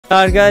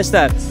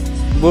Arkadaşlar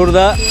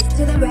burada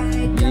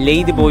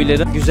Lady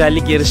Boy'ların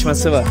güzellik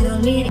yarışması var.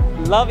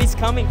 Love is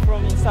coming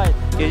from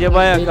inside. Gece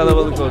bayağı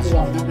kalabalık olsun.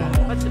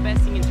 What's the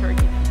best thing in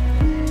Turkey?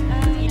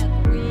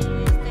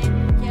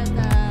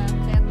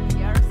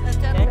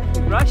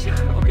 Russia?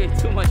 Okay,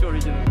 too much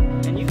original.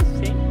 And you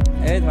say?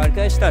 Evet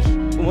arkadaşlar,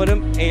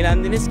 umarım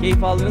eğlendiniz,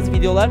 keyif aldığınız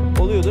videolar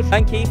oluyordur.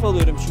 Ben keyif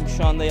alıyorum çünkü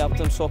şu anda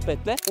yaptığım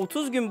sohbetle.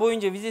 30 gün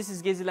boyunca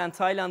vizesiz gezilen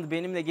Tayland'ı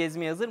benimle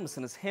gezmeye hazır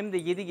mısınız? Hem de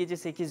 7 gece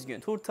 8 gün.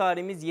 Tur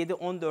tarihimiz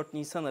 7-14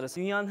 Nisan arası.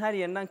 Dünyanın her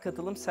yerinden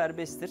katılım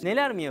serbesttir.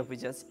 Neler mi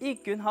yapacağız?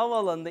 İlk gün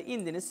havaalanında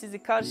indiniz, sizi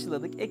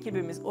karşıladık.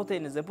 Ekibimiz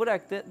otelinize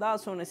bıraktı. Daha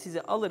sonra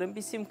sizi alırım,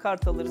 bir sim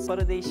kart alırız,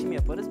 para değişimi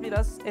yaparız.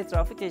 Biraz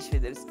etrafı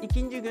keşfederiz.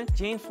 İkinci gün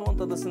James Bond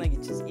adasına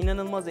gideceğiz.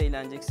 İnanılmaz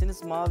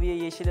eğleneceksiniz. Maviye,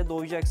 yeşile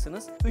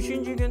doyacaksınız.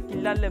 Üçüncü gün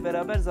fillerle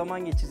beraber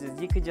zaman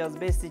geçireceğiz.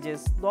 Yıkacağız,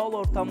 besleyeceğiz. Doğal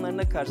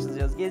ortamlarına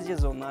karşılayacağız.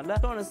 Gezeceğiz onlarla.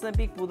 Sonrasında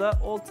Big Buddha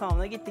Old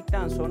Town'a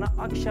gittikten sonra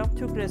akşam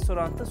Türk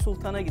restoranda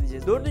Sultan'a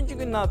gideceğiz. Dördüncü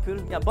gün ne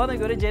yapıyoruz? Ya bana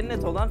göre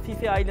cennet olan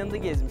Fifi Island'ı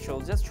gezmiş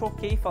olacağız. Çok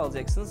keyif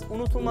alacaksınız.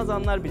 Unutulmaz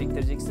anlar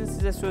biriktireceksiniz.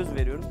 Size söz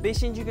veriyorum.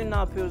 Beşinci gün ne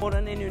yapıyoruz?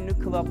 Oranın en ünlü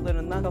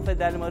club'larından Cafe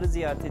Del Mar'ı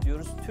ziyaret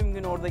ediyoruz. Tüm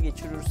gün orada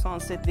geçiriyoruz.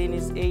 Sunset,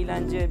 deniz,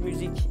 eğlence,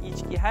 müzik,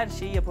 içki, her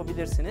şeyi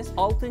yapabilirsiniz.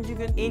 Altıncı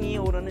gün en iyi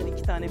oranın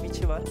 2 tane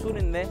beach'i var.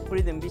 Surin ve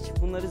Freedom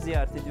Beach. Bunları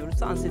ziyaret ediyoruz.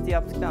 Sunset'i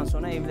yaptıktan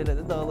sonra evlere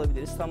de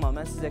dağılabiliriz.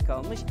 Tamamen size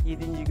kalmış.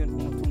 7. gün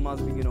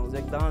unutulmaz bir gün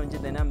olacak. Daha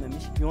önce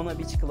denenmemiş Yona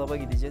Beach Club'a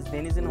gideceğiz.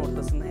 Denizin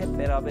ortasında hep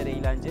beraber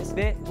eğleneceğiz.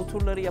 Ve bu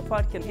turları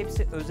yaparken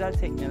hepsi özel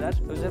tekneler,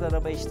 özel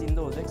araba eşliğinde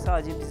olacak.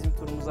 Sadece bizim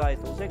turumuza ait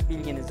olacak,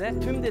 bilginize.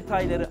 Tüm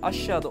detayları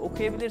aşağıda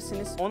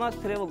okuyabilirsiniz.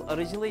 Onak Travel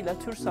aracılığıyla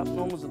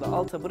TürSap.no'muzu da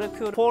alta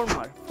bırakıyorum. Form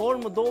var.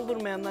 Formu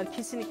doldurmayanlar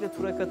kesinlikle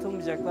tura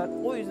katılmayacaklar.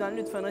 O yüzden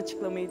lütfen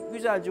açıklamayı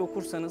güzelce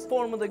okursanız,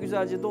 formu da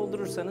güzelce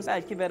doldurursanız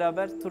belki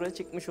beraber tura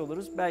çıkmış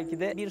oluruz. Belki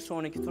de bir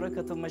sonraki tura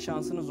katılma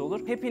şansınız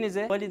olur.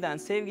 Hepinize Bali'den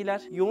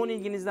sevgiler. Yoğun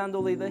ilginizden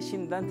dolayı da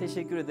şimdiden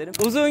teşekkür ederim.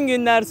 Uzun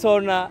günler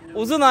sonra,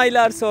 uzun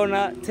aylar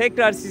sonra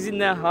tekrar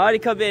sizinle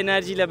harika bir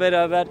enerjiyle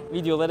beraber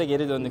videolara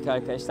geri döndük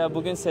arkadaşlar.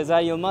 Bugün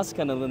Sezer Yılmaz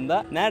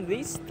kanalında.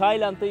 Neredeyiz?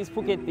 Tayland'dayız,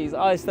 Phuket'teyiz.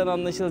 Ağaçtan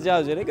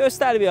anlaşılacağı üzere.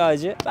 Göster bir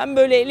ağacı. Ben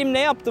böyle elimle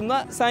yaptım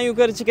da sen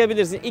yukarı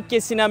çıkabilirsin. İlk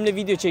kez Sinem'le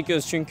video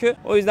çekiyoruz çünkü.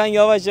 O yüzden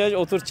yavaş yavaş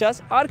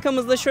oturacağız.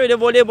 Arkamızda şöyle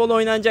voleybol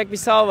oynanacak bir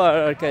saha var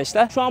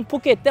arkadaşlar. Şu an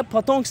Phuket'te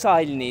Patong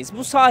sahilindeyiz.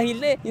 Bu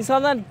sahilde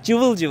insanlar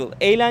cıvıl cıvıl,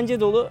 eğlence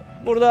dolu.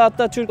 Burada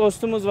hatta Türk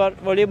dostumuz var.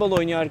 Voleybol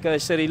oynuyor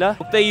arkadaşlarıyla.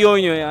 Çok da iyi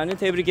oynuyor yani.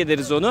 Tebrik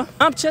ederiz onu.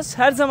 Ne yapacağız?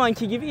 Her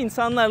zamanki gibi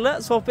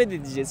insanlarla sohbet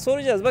edeceğiz.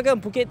 Soracağız.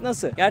 Bakalım Phuket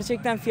nasıl?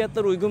 Gerçekten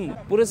fiyatlar uygun mu?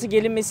 Burası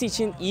gelinmesi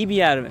için iyi bir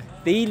yer mi?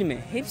 Değil mi?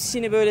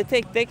 Hepsini böyle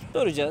tek tek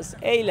soracağız.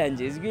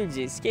 Eğleneceğiz,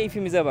 güleceğiz.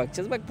 Keyfimize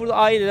bakacağız. Bak burada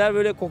aileler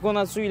böyle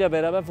kokonat suyuyla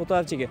beraber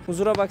fotoğraf çekiyor.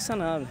 Huzura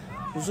baksana abi.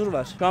 Huzur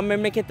var. Şu an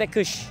memlekette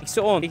kış.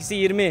 -10,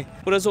 -20.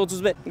 Burası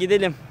 35.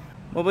 Gidelim.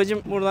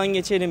 Babacım buradan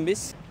geçelim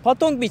biz.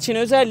 Patong Beach'in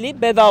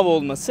özelliği bedava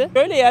olması.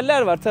 Böyle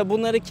yerler var tabi,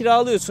 bunları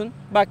kiralıyorsun.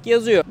 Bak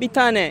yazıyor. Bir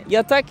tane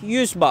yatak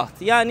 100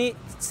 baht. Yani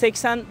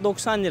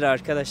 80-90 lira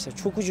arkadaşlar.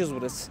 Çok ucuz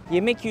burası.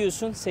 Yemek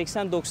yiyorsun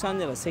 80-90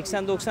 lira.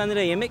 80-90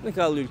 lira yemek mi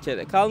kaldı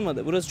ülkede?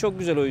 Kalmadı. Burası çok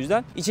güzel o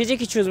yüzden.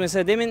 İçecek içiyoruz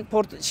mesela. Demin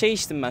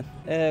içtim ben.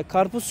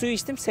 Karpuz suyu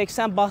içtim.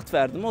 80 baht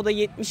verdim. O da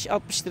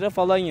 70-60 lira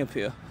falan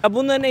yapıyor. Ya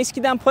bunların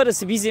eskiden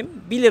parası bizim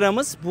 1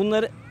 liramız.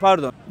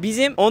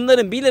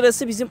 Onların 1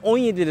 lirası bizim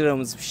 17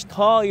 liramızmış.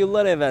 Ta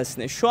yıllar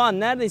evvelsine. Şu an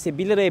neredeyse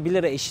 1 liraya 1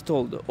 lira eşit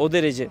oldu. O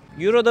derece.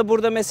 Euro da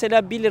burada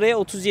mesela 1 liraya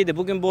 37.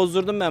 Bugün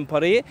bozdurdum ben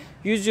parayı.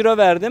 100 euro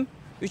verdim.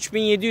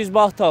 3700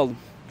 baht aldım.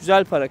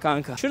 Güzel para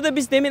kanka. Şurada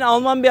biz demin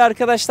Alman bir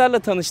arkadaşlarla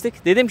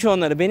tanıştık. Dedim ki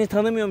onlara beni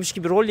tanımıyormuş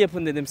gibi rol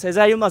yapın dedim.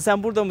 Sezer Yılmaz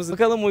sen burada mısın?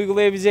 Bakalım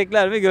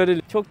uygulayabilecekler mi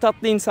görelim. Çok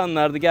tatlı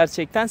insanlardı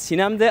gerçekten.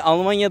 Sinem de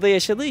Almanya'da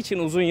yaşadığı için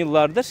uzun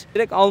yıllardır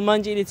direkt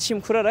Almanca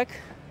iletişim kurarak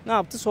ne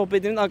yaptı?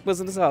 Sohbetinin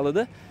akmasını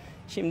sağladı.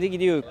 Şimdi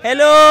gidiyor.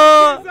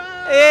 Hello!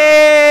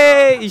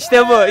 Hey!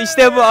 İşte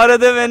bu.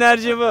 Aradığım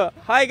enerji bu.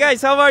 Hi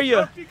guys, how are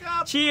you?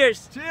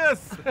 Cheers. Cheers.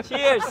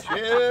 Cheers.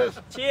 Cheers.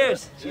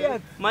 Cheers.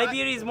 Cheers. My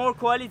beer is more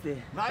quality.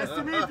 Nice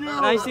to meet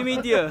you. Nice to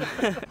meet you.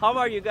 How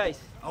are you guys?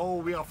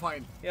 Oh, we are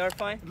fine. You are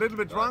fine? A little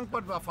bit drunk,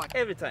 but we are fine.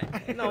 Every time.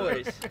 No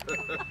worries.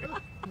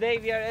 Today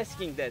we are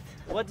asking that.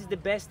 What is the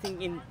best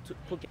thing in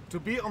Phuket? To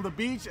be on the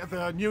beach at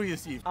the New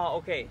Year's Eve. Ah,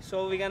 okay.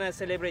 So we're gonna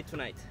celebrate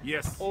tonight.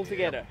 Yes. All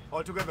together.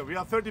 All together. We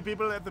are 30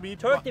 people at the beach.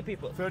 30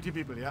 people. 30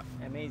 people, yeah.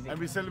 Amazing. And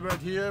we celebrate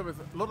here with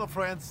a lot of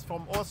friends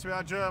from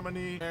Austria,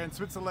 Germany, and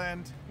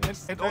Switzerland,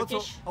 and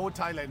Turkish?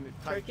 also Thailand.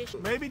 Turkish?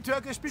 Maybe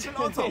Turkish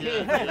people also.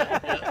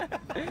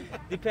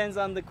 Depends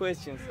on the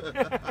questions.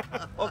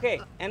 Okay,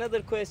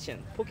 another question.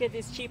 Phuket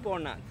is cheap or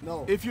not?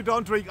 No. If you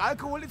don't drink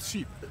alcohol, it's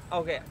cheap.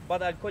 Okay,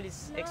 but alcohol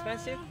is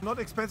expensive? Not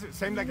expensive.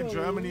 Same like in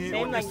Germany.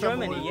 Same or like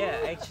Istanbul. Germany,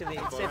 yeah, actually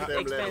it's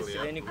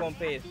expensive when you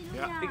compare.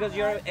 Yeah. Because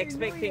you're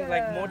expecting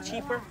like more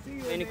cheaper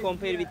when you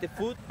compare with the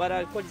food, but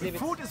alcohol is a The bit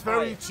food is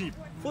very high. cheap.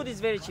 Food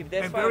is very cheap,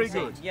 that's And why very I'm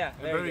saying. good. Yeah,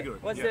 And very good,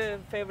 What's yes. the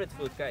favorite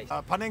food, guys?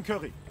 Panang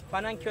curry.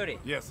 Panang curry.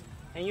 Yes.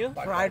 And you?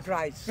 Fried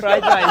rice.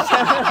 Fried rice.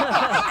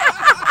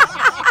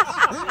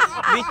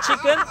 With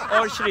chicken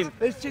or shrimp?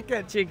 It's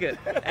chicken. Chicken.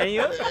 And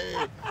you?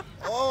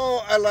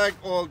 Oh, I like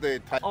all the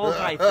Thai. All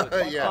Thai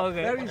food. Yeah.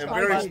 Okay. And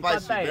very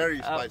spicy, Thai. very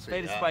spicy.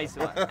 Very yeah. spicy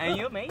one. And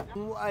you, mate?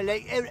 I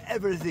like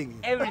everything.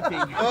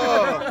 Everything.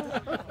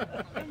 Oh,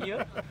 You?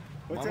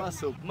 Mama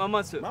soup.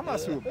 Mama soup. Mama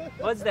soup.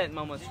 What's that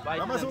mama soup? I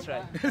Mama didn't soup.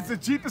 try. It's the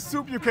cheapest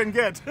soup you can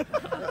get.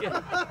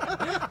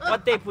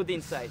 What they put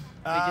inside?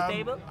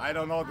 Vegetable? I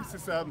don't know. This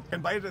is you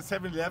can buy it at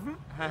 7-Eleven.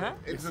 Uh-huh.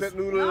 instant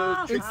noodle,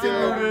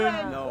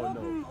 chicken. No.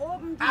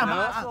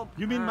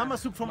 You mean mama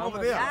soup from over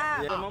there?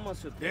 The mama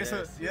soup. There's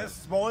a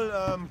small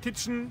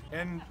kitchen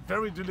and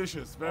very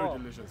delicious. Very Oh.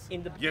 delicious.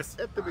 In the Yes.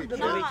 At the beach.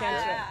 So we can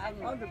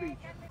try. On the beach.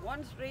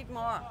 One street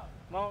more.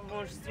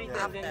 More street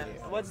and then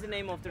what's the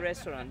name of the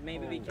restaurant?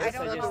 Maybe we can I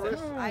don't suggest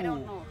know. it. I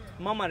don't know.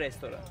 Mama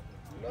restaurant.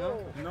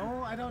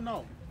 No, I don't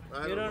know.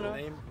 I You don't know?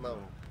 No.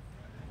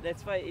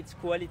 That's why it's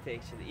quality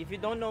actually. If you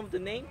don't know the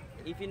name,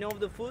 if you know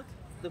the food,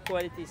 the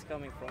quality is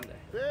coming from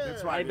there.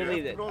 That's I right.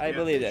 believe that. brought I the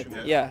believe that.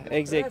 attention, Yeah,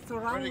 exactly.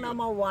 Restaurant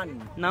number one.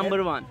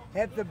 Number one.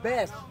 Have the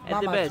best. At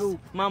Mama the best. soup.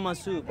 Mama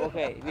soup.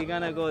 Okay, we're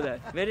gonna go there.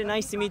 Very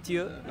nice to meet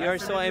you. You are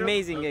so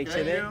amazing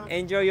actually. you.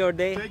 Enjoy your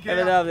day. Take Have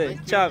a care. lovely.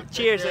 Ciao.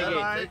 Cheers again.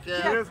 Bye. Take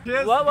care. Cheers.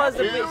 Cheers. What was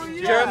the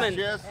Cheers. German?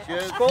 Cheers.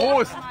 Cheers.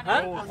 Prost.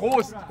 Huh?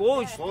 Prost.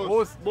 Prost.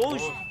 Prost.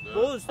 Prost.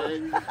 Prost.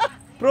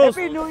 Prost.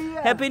 Happy New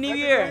Year. Happy New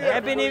Year.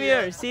 Happy New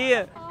Year. See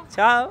you.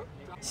 Ciao.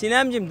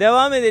 Sinemcim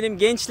devam edelim.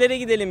 Gençlere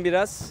gidelim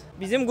biraz.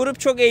 Bizim grup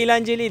çok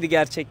eğlenceliydi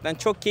gerçekten.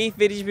 Çok keyif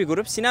verici bir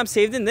grup. Sinem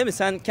sevdin değil mi?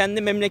 Sen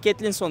kendi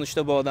memleketlin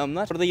sonuçta bu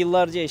adamlar. Burada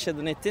yıllarca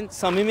yaşadın ettin.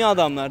 Samimi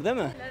adamlar değil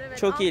mi?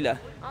 Çok iyiler.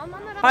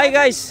 Hi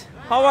guys.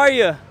 How are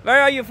you?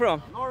 Where are you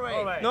from?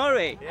 Norway.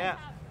 Norway. Yeah.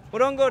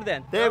 Hvordan går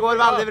den? Det går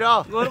veldig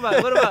bra. Går bra,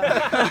 går bra.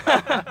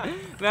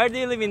 Where do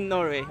you live in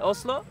Norway?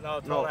 Oslo?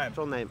 No,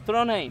 Trondheim.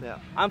 Trondheim. Yeah.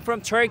 I'm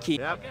from Turkey.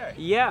 Yep.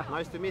 Yeah.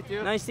 Nice to meet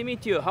you. Nice to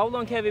meet you. How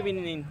long have you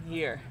been in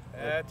here?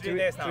 3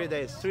 days now. 3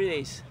 days. 3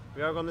 days.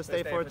 We are going to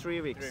stay for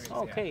 3 weeks.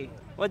 Okay.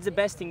 What's the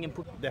best thing in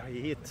Phuket? The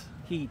heat.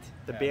 Heat.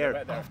 The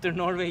beer. After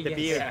Norway, The yes.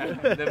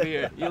 beer. The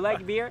beer. You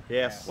like beer?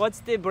 Yes. What's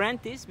the brand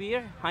this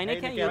beer?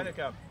 Heineken? You-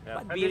 Yeah.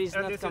 What beer is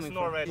not coming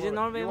from? Is it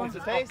Norway You one? want to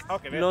taste?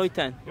 Okay.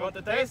 Loiten. You want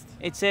to taste?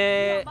 It's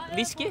a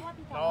whiskey?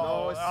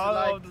 No, it's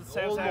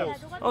like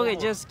almost. Okay,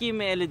 just give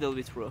me a little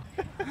bit, bro.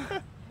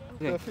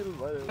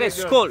 Okay,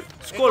 skål!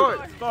 Skål!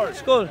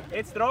 Skål!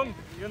 It's strong.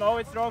 You know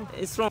it's strong.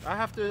 It's from... I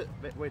have to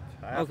wait.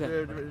 I have Okay.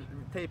 to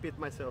tape it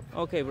myself.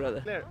 Okay, brother.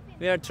 Clear.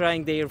 We are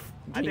trying their I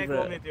drink, take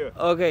brother. one with you.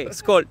 Okay,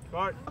 skål!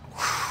 Skål.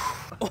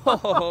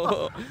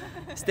 Oh,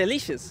 it's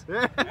delicious.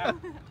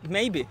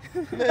 Maybe.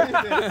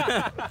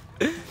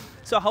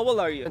 So how old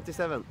are you?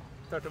 27.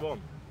 31.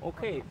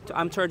 Okay,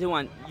 I'm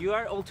 31. You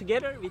are all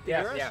together with the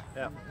girls?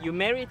 Yeah. You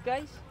married,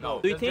 guys?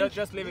 No, Do you think?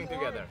 just living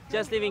together.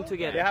 Just living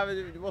together. They have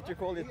what you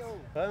call it.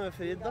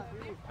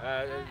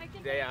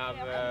 They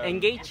have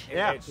Engage?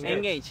 Yeah.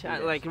 Engage,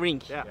 like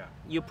ring. Yeah.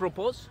 You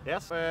propose?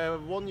 Yes.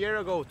 1 year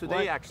ago today,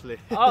 What? actually.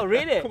 Oh,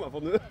 really? Kom jeg på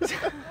nu.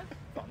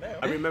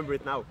 I remember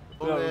it now.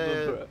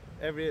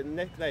 Every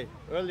next day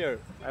earlier,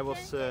 I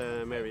was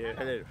married.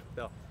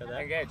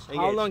 Engaged.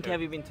 How long have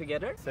you been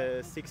together?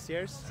 6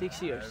 years.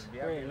 6 years.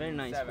 Very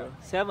nice, 7. bro.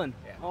 7?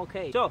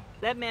 Okay. So,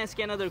 let me ask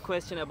you another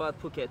question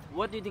about Phuket.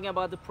 What do you think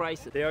about the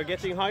prices? They are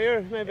getting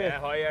higher, maybe. Yeah,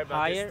 higher, but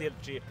Higher? it's still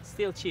cheap.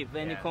 Still cheap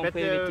when you Yeah. But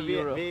compare with the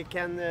euro. we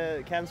can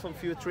cancel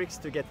few tricks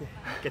to get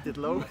it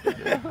low.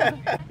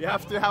 You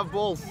have to have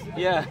balls.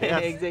 Yeah,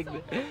 Yes.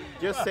 exactly.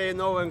 Just say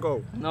no and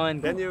go. No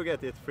and Then go. you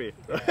get it free.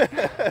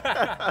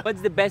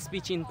 What's the best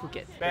beach in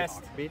Phuket? Best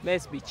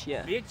Best beach,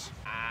 yeah. beach?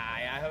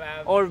 I have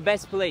Or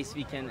best place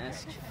we can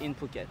ask in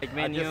Phuket. Like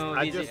when you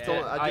I visit just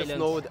know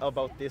islands.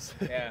 about this.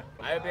 yeah.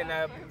 I've been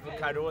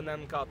Karun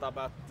and Kata,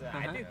 but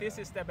I think this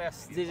is the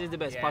best. This is the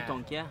best, Yeah.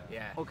 Patong, yeah?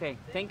 Yeah. Okay,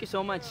 thank you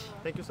so much.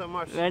 Thank you so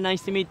much. Very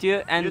nice to meet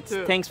you and You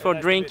too. thanks for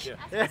Nice to drink. meet you.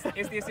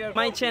 Is this your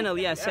My channel,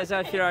 yeah,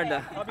 Sezer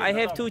Firarda. I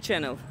have 2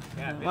 channels.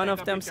 One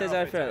of them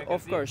Sezer Firarda.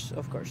 Of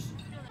course.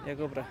 Yeah,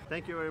 go bro.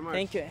 Thank you very much.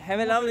 Thank you. Have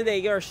a lovely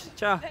day, girls.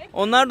 Ciao.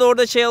 Onlar da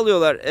orada şey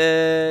alıyorlar.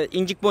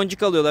 İncik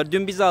boncuk alıyorlar.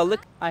 Dün biz aldık.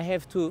 I have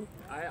 2.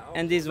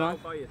 And this one.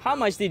 How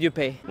much did you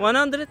pay?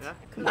 100?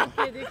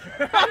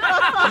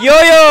 Yo.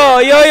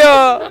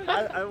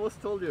 I was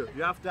told you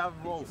have to have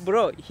balls.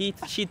 Bro,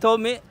 she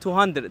told me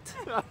 200.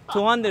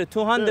 200,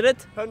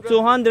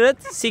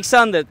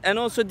 600. And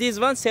also this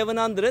one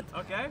 700.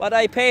 Okay. But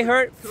I pay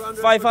her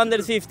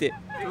 550.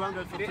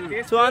 200 for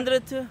two.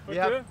 200 too? We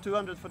have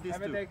 200 for these I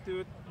will two. take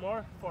 2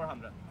 more,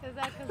 400.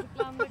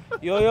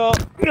 Yo,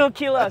 you'll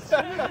kill us.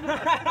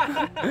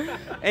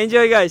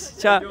 Enjoy guys.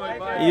 Ciao.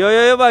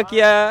 Yo bak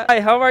ya. Hi,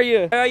 how are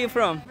you? Where are you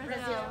from?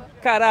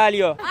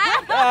 Caralho.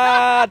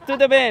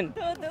 Tudo bem?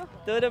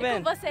 Tudo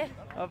bem. Você?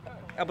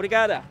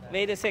 Obrigada.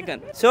 Wait a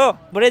second. So,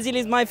 Brazil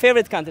is my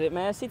favorite country.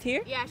 May I sit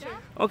here? Yeah, sure.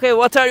 Okay,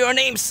 what are your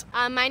names?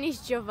 My name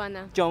is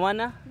Giovanna.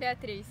 Giovanna?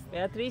 Beatriz.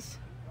 Beatriz?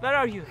 Where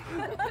are you?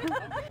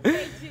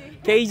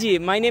 KG.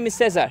 My name is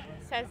Sezer.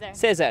 Sezer.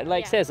 Sezer,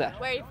 like Yeah. Sezer.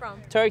 Where are you from?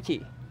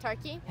 Turkey.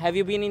 Turkey? Have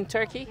you been in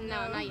Turkey?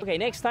 No, not yet. Okay,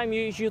 next time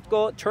you should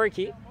go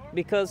Turkey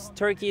because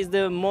Turkey is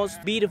the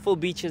most beautiful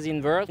beaches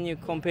in the world. Can you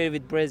compare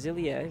with Brazil?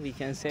 Yeah, we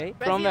can say.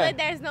 From where?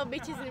 There's no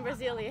beaches in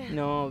Brasilia.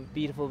 No,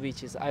 beautiful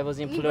beaches. I was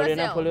in In Brazil.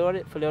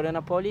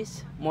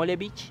 Florianopolis, Mole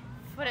Beach.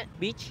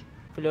 Beach?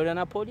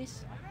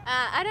 Florianopolis?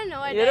 I don't know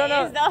what You don't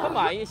that know? is though. Come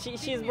on,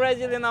 she's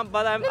Brazilian,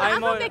 but I'm I'm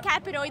more... from the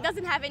capital. It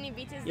doesn't have any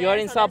beaches there. You're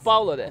in so Sao that's-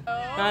 Paulo then?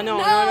 No,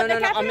 no, the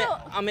capital.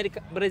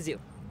 America, Brazil.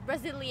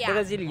 Brasilia.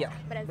 Brasilia.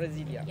 Brazil.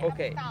 Brasilia. Yeah.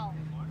 Okay.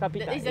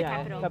 Capital. Is the Yeah,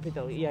 capital.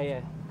 capital.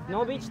 Yeah.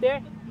 No beach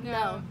there?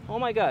 No. Oh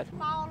my God.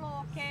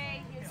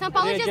 São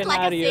Paulo is Rio just like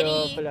a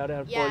Janeiro, city.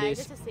 Florianopolis. Yeah,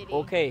 it's just a city.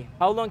 Okay.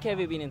 How long have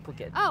you been in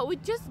Phuket? Oh, we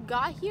just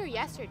got here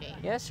yesterday.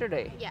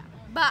 Yesterday. Yeah,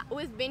 but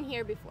we've been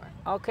here before.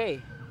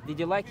 Okay. Did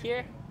you like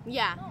here?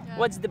 Yeah.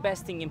 What's the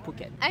best thing in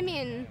Phuket? I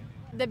mean,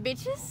 the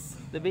beaches.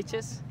 The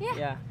beaches?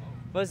 Yeah.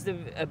 What's the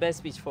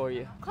best beach for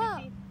you?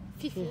 Qual?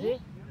 Fifi?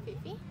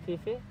 Fifi?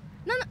 Fifi?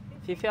 Não, não.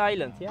 Fifi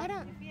Island, I yeah?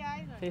 don't.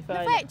 Fifi Não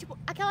Island. foi, tipo,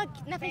 aquela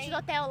na frente do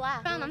hotel lá.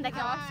 Qual é o nome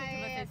daquela opção que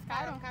vocês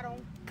ficaram? Caron?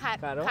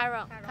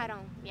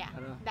 Caron. Yeah.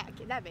 Caron.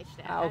 That beach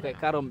there. Ah, okay.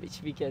 Caron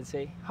Beach, we can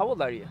say. How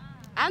old are you?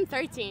 I'm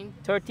 13.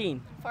 13.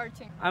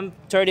 14. I'm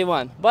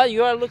 31. But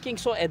you are looking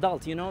so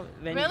adult, you know?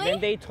 Really? When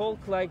they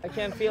talk, like, I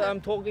can feel I'm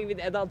talking with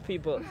adult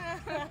people.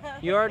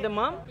 You are the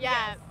mom?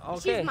 Yeah.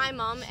 Okay. She's my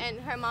mom, and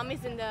her mom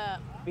is in the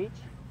Beach?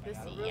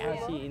 sea. I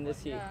Yeah. see, in the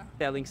sea.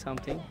 Telling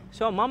something.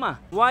 So, mama,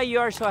 why you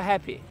are so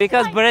happy?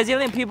 Because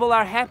Brazilian people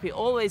are happy,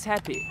 always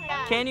happy.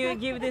 Can you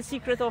give the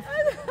secret of...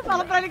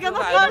 Fala pra ele que eu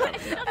não falo.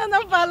 Eu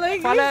não falo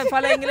inglês.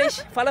 Fala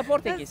inglês, fala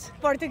português.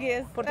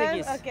 Português.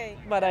 Português. Ok.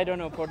 But I don't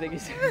know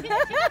Portuguese. She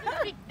doesn't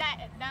speak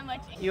that much.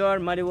 You are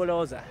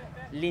maravilhosa,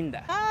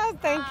 linda. Ah,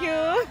 thank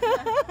you.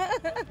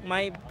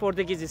 My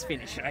Portuguese is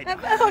finished right now.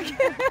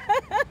 Okay.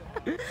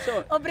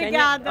 So,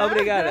 Obrigada.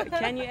 Obrigada.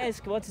 Can you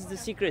ask what is the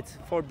secret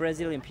for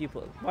Brazilian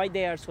people? Why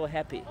they are so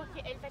happy? Porque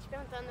ele tá te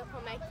perguntando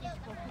como é que,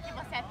 tipo, por que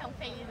você é tão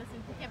feliz assim?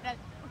 Porque a pessoa...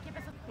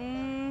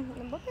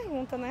 Boa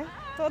pergunta, né?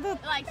 Toda...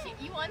 Like,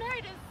 you want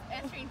her to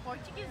answer in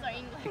Portuguese or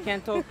English? She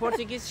can talk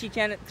Portuguese, she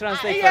can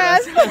translate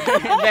Yes. for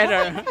us.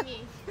 Better.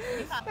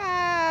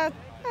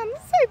 Não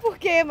sei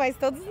porquê, mas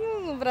todos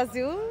no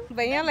Brasil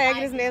bem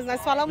alegres mesmo.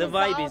 Nós falamos The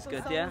vibe alto, is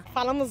good, yeah?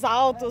 falamos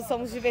alto,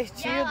 somos Yeah,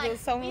 divertidos, like, we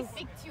somos...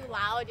 speak too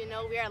loud, you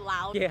know, we are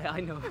loud. Yeah, I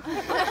know.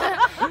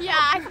 Yeah,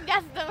 I think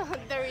that's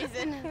the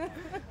reason.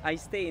 I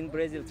stay in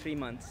Brazil 3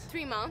 months.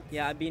 3 months?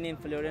 Yeah, I've been in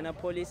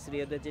Florianopolis,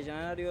 Rio de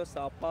Janeiro,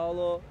 Sao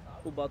Paulo,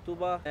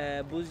 Ubatuba,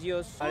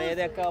 Búzios, Areia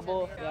de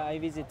Cabo. Yeah, I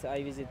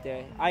visit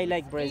there. I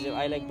like Brazil.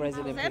 I like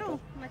Brazilian people.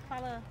 Como é que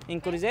fala? In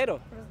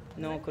Cruzeiro?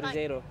 No,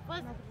 Cruzeiro.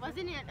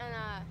 Wasn't it on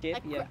a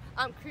Ship, yeah.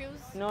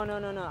 cruise? No.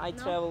 I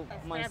travel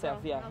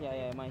myself. Yeah,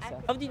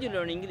 myself. How did you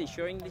learn English?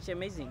 Your English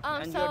amazing.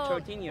 And you're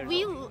 13 years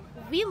old.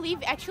 We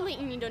live actually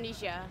in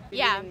Indonesia. You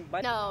Yeah, live in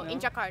Bali? no, No? in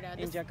Jakarta,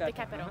 In the Jakarta,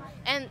 capital. uh-huh.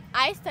 And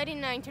I studied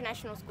in an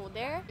international school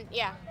there.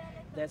 Yeah,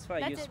 That's why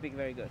you That's it. speak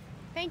very good.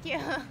 thank you.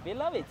 We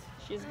love it.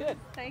 She's good.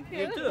 Thank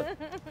You too.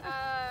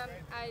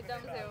 I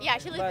don't know. Yeah,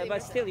 she lives in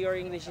But still, your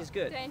English is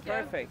good. Thank you.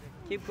 Perfect.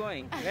 Keep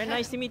going. Very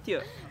nice to meet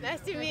you.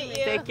 Nice to meet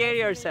you. Take care of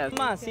yourself.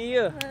 Ma, see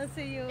you.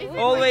 See you.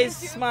 Always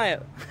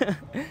smile.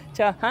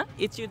 Ciao. Huh?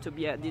 It's YouTube.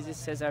 Yeah, this is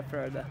Sezer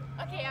Yılmaz'ın.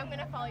 Okay, I'm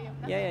gonna follow you.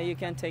 Yeah, you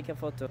can take a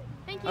photo.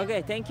 Thank you.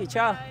 Okay, thank you.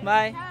 Ciao.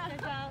 Bye.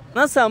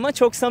 Nasıl ama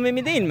çok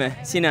samimi değil mi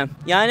Sinem?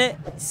 Yani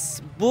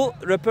bu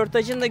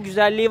röportajın da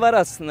güzelliği var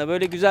aslında.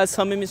 Böyle güzel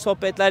samimi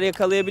sohbetler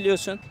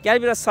yakalayabiliyorsun.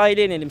 Gel biraz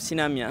sahile inelim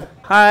Sinem ya.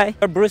 Hi.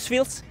 Bruce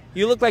Willis.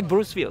 You look like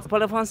Bruce Willis.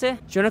 Parle français?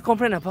 Je ne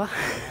comprends pas.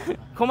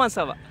 Comment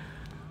ça va?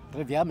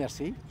 Très bien,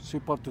 merci. Je suis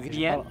portugais,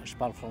 Bien. je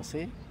parle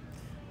français.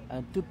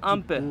 Un tout petit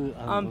Un peu, peu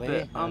un peu,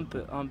 anglais. un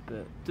peu, un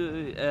peu.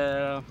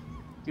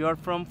 You are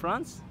from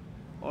France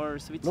or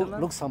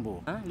Switzerland?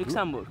 Luxembourg. Huh?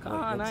 Luxembourg.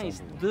 Ah,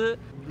 nice. The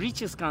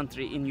richest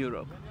country in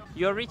Europe.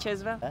 You're rich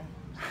as well?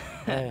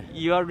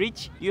 You are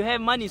rich? You have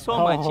money so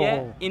much,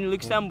 yeah? In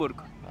Luxembourg.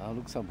 À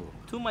Luxembourg.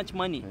 Too much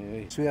money.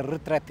 Oui. Je suis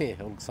retraité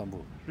au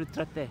Luxembourg.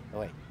 Retraité.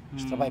 Oui.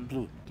 Je travaille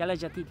plus. Quel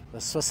âge a-t-il?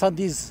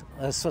 71.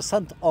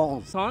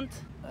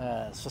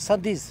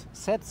 70?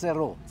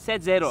 70.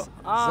 70.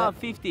 Ah,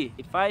 50.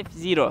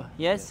 50.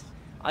 Yes?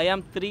 I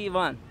am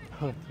 31.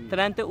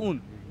 31.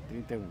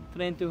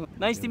 31.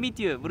 Nice to meet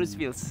you, Bruce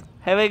Willis.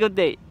 Have a good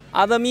day.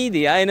 Adam iyiydi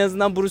ya, en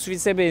azından Bruce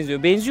Willis'e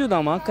benziyor. Benziyordu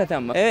ama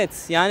hakikaten bak.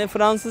 Evet, yani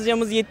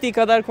Fransızcamız yettiği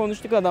kadar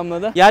konuştuk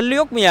adamla da. Yerli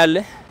yok mu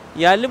yerli?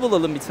 Yerli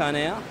bulalım bir tane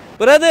ya.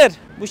 Brother,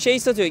 bu şeyi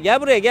satıyor.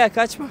 Gel buraya gel,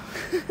 kaçma.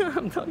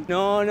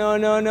 No.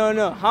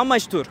 How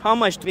much tour? How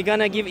much? We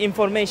gonna give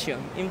information.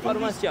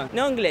 Information.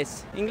 No English.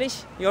 English?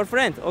 Your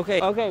friend?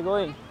 Okay. Okay, go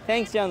in.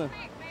 Thanks canım.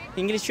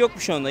 İngiliz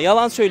yokmuş onda.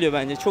 Yalan söylüyor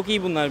bence. Çok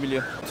iyi bunlar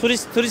biliyor.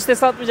 Turiste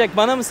satmayacak,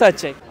 bana mı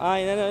satacak?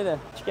 Aynen öyle.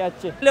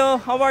 Şikayetçi. Hello,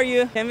 how are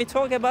you? Can we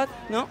talk about?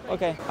 No?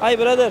 Okay. Hi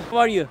brother. How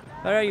are you?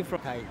 Where are you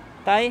from? Thai.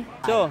 Thai?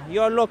 So,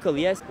 you are local,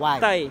 yes? Why?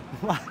 Thai.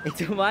 Why?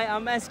 Why?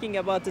 I'm asking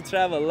about the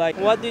travel. Like,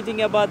 what do you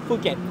think about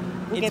Phuket?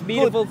 It's Phuket,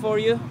 beautiful for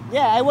you?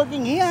 Yeah, I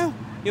working here.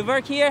 You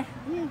work here?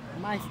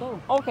 My store.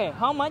 Okay.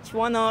 How much?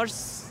 1 hour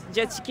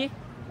jet ski?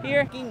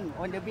 Here?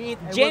 On the beach.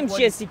 James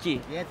jet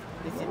ski. Yes,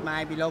 this is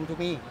my belong to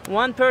me.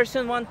 One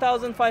person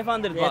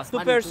 1,500 Yes, baht. Two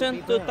one, person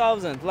two people.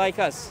 2,000 like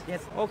us.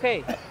 Yes.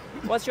 Okay.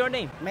 What's your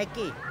name?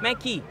 Mackie.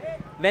 Mackie.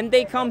 When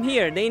they come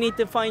here, they need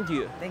to find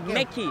you. Thank you.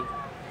 Mackie.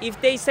 If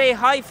they say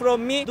hi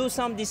from me, do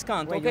some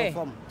discount, Where okay? you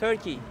from?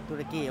 Turkey.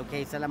 Turkey.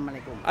 Okay. Salam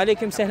alaikum.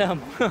 Aleyküm selam.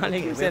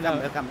 Aleyküm selam.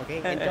 Welcome.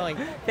 Okay. Enjoy.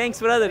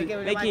 Thanks brother. Thank you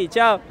very Mackie,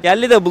 ciao.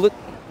 Yerli de bulut.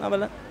 Ne haber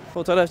lan?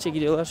 Fotoğraf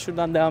çekiliyorlar.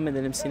 Şuradan devam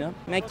edelim Sinan.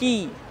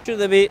 Mackie.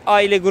 Şurada bir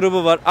aile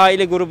grubu var.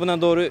 Aile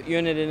grubuna doğru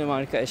yönelelim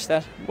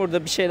arkadaşlar.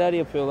 Burada bir şeyler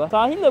yapıyorlar.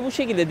 Sahil de bu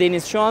şekilde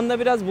deniz. Şu anda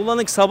biraz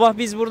bulanık. Sabah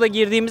biz burada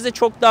girdiğimizde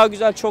çok daha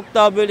güzel, çok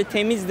daha böyle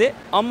temizdi.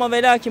 Ama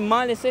ve lakin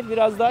maalesef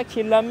biraz daha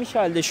kirlenmiş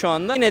halde şu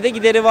anda. Yine de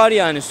gideri var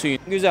yani suyun.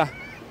 Güzel.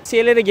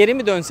 Şemsiyelere geri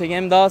mi dönsek?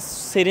 Hem daha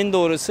serin de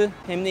orası.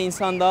 Hem de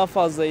insan daha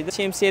fazlaydı.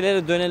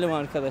 Şemsiyelere dönelim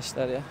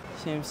arkadaşlar ya.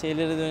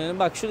 Şemsiyelere dönelim.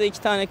 Bak şurada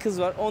 2 tane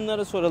kız var.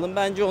 Onlara soralım.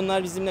 Bence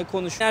onlar bizimle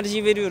konuşur.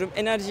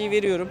 Enerjiyi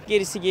veriyorum.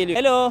 Gerisi geliyor.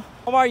 Hello,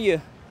 how are you?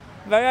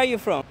 Where are you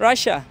from?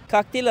 Russia.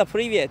 Kaktila,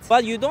 привет.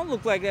 But you don't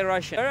look like a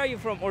Russian. Where are you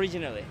from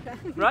originally?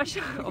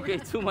 Russia? Okay,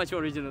 too much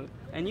original.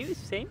 And you,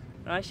 same?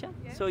 Russia?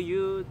 Yeah. So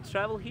you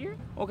travel here?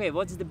 Okay,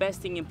 what's the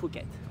best thing in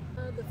Phuket?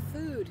 The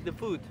food. The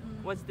food.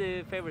 What's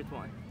the favorite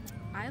one?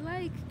 I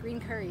like green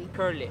curry.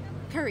 Curly.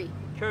 Curry.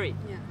 Curry.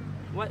 Yeah.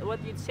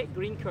 What did you say?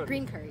 Green curry.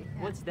 Green curry.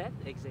 Yeah. What's that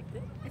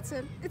exactly?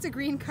 It's a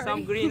green curry.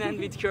 Some green and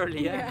with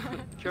curly, yeah. Yeah.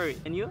 Curry.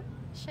 And you?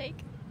 Shake.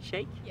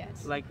 Shake?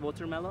 Yes. Like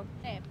watermelon?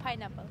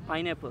 Pineapple.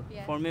 Pineapple.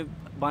 Yes. For me,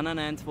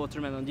 banana and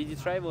watermelon. Did you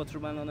try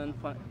watermelon and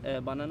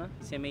banana?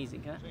 It's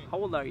amazing, huh?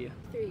 How old are you?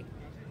 3.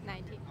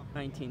 19.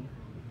 19.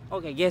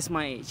 Okay, guess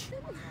my age.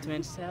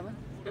 27?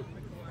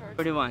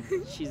 31.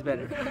 She's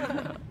better.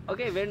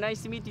 Okay, very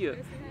nice to meet you.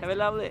 Have a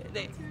lovely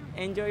day.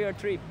 Enjoy your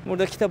trip.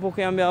 Burada kitap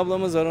okuyan bir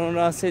ablamız var. Onu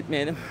rahatsız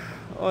etmeyelim.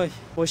 Oy.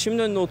 Başımın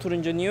önünde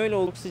oturunca niye öyle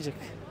olduk sıcak?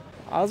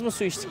 Az mı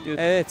su içtik diyor.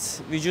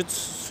 Evet. Vücut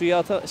suyu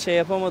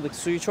yapamadık.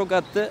 Suyu çok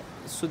attı.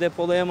 Su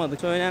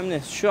depolayamadık. Su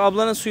önemli. Şu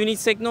ablanın suyunu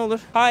içsek ne olur?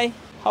 Hi.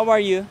 How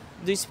are you?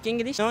 Do you speak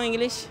English? No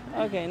English?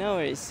 Okay, no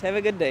worries. Have a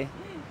good day.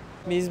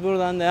 Biz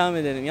buradan devam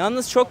edelim.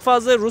 Yalnız çok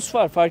fazla Rus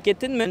var. Fark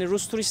ettin mi? Yani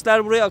Rus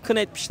turistler buraya akın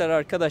etmişler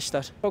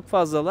arkadaşlar. Çok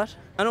fazlalar.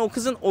 Hani o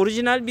kızın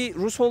orijinal bir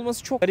Rus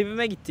olması çok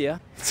garibime gitti ya.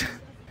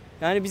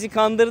 Yani bizi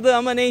kandırdı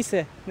ama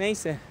neyse.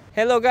 Neyse.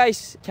 Hello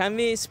guys. Can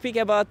we speak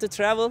about the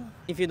travel?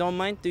 If you don't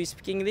mind, do you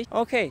speak English?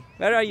 Okay.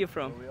 Where are you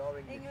from?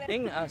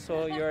 English.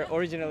 So you're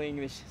originally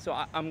English. So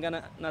I'm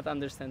gonna not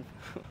understand.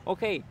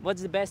 Okay.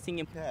 What's the best thing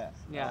in Yeah.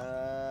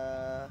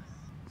 Yeah.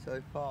 So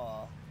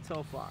far.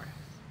 So far.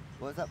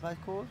 What's that place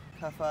called?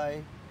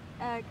 Cafe.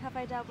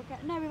 Cafe Del Buca.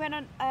 No, we went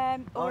on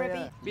Oh, Aura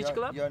yeah. Beach. Beach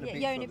club? Yona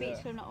Beach Yona Club, Beach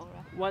yeah. Club, not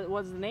Aura.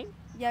 What's the name?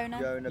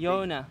 Yona. Beach.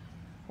 Yona.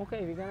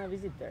 Okay, we're gonna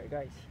visit there,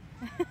 guys.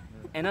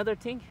 Another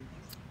thing?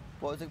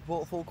 What was the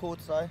waterfall called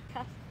today?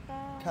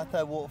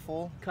 Cathay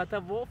Waterfall. Kata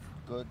Wolf?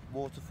 Good.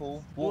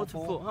 Waterfall.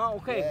 Waterfall. Ah,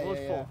 okay, Yeah,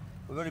 waterfall. Yeah.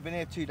 We've only been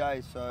here 2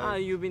 days, so. Ah,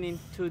 you've been in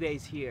 2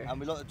 days here. And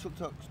we like the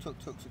tuk-tuk.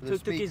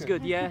 Tuk-tuk is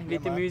good, yeah,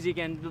 with the man. music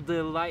and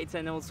the lights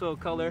and also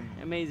color.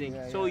 Amazing.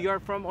 Yeah, So yeah. you're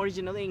from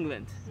original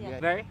England?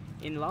 Yeah. Where?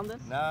 In London?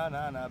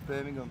 No,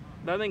 Birmingham.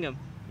 Birmingham.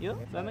 You?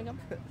 Birmingham?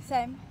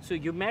 Same. So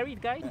you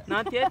married guy?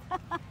 Not yet?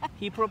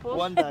 He proposed?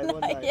 One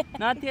day.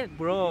 Not yet?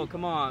 Bro,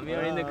 come on. We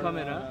are in the No,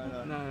 comment, no,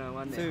 huh? no. No,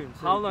 one day. Soon.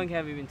 How long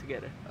have you been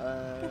together?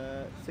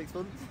 6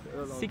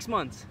 months. 6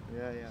 months.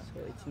 Yeah. So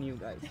it's new,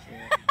 guys.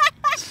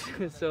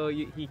 So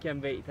he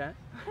can wait, huh?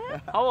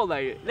 How old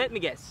are you? Let me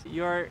guess.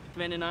 You're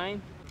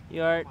 29.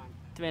 You're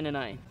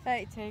 29.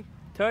 32.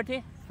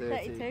 30?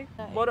 32.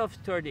 What of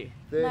 30?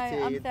 30.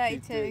 No, I'm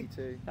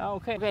 32. Oh,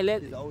 okay. Okay,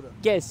 let's She's older.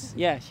 guess.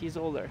 Yeah, she's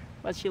older.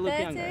 But she looks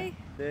 30. younger.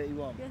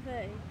 31. You're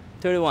 30.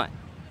 31.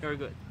 You're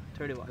good.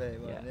 31.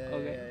 31. Yeah.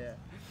 Okay.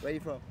 Where are you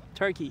from?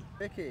 Turkey.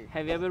 Turkey.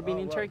 Have you ever been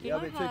in right. Turkey? Yeah,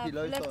 I've been in Turkey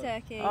loads Love of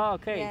times. Turkey. Oh,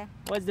 okay. Yeah.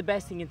 What's the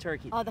best thing in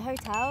Turkey? Oh, the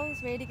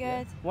hotels, really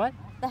good. What?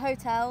 The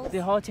hotels.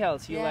 The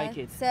hotels, you Yeah, like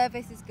it?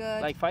 Service is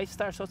good. Like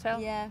 5-star hotel?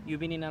 Yeah. You've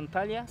been in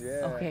Antalya?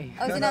 Yeah. Okay.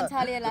 I was in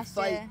Antalya last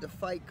year. The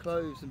fake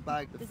clothes and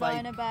bags.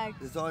 Designer bags.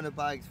 Designer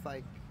bags,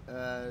 fake.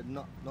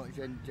 Not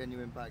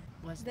genuine bag.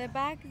 What's The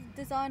bag,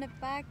 designer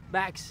bag.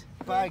 Bags.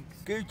 Bags.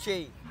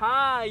 Gucci.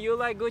 Ah, you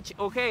like Gucci?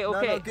 Okay, No,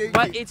 okay. Gucci.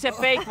 But it's a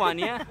fake one,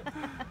 yeah?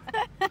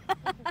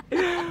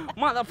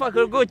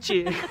 Motherfucker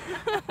Gucci.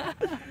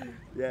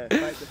 Yeah,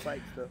 fake the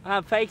fake stuff.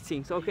 Ah, fake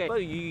things. Okay. Well,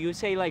 you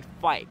say like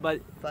fake,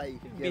 but Fake.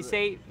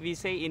 we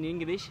say in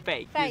English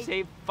fake. You Fake.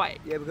 say fake.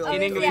 Yeah, because Oh,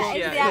 In it's- English, yeah,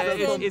 it's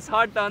the accent. it's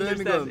hard to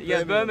understand. Birmingham,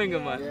 Yeah,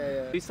 Birmingham. Birmingham one.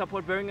 Yeah. Do you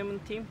support Birmingham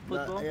team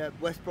football? Yeah,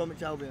 West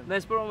Bromwich Albion.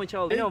 Let's Bromwich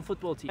Albion. You know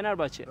football team.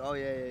 Fenerbahçe. Oh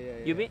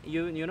yeah. You been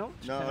you know?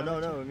 No,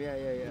 Fenerbahçe?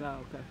 yeah. No,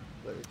 okay.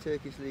 But the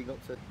Turkish league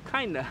up to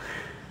Kinda.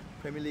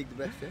 Premier League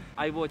the best,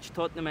 yeah? I watched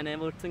Tottenham and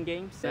Everton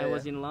games. Yeah, I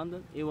was yeah. in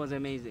London. It was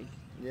amazing.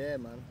 Yeah,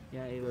 man.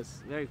 Yeah, it was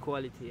very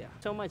quality. Yeah.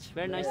 So much.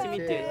 Very nice Yeah, to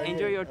meet cheers. you.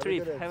 Enjoy your Have a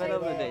trip. good day. Have a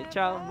lovely day.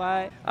 Ciao.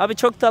 Bye. Abi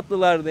çok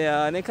tatlılardı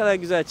ya. Ne kadar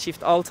güzel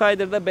çift. 6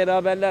 aydır da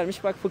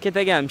beraberlermiş. Bak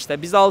Phuket'e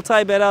gelmişler. Biz 6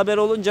 ay beraber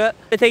olunca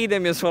Phuket'e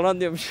gidemiyoruz falan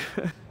diyormuş.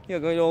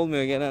 Yok öyle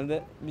olmuyor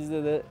genelde.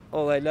 Bizde de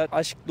olaylar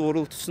aşk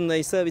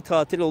doğrultusundaysa bir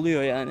tatil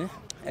oluyor yani.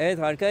 Evet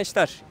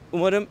arkadaşlar,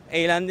 umarım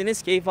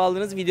eğlendiniz, keyif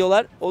aldığınız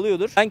videolar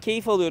oluyordur. Ben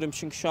keyif alıyorum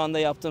çünkü şu anda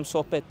yaptığım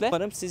sohbetle.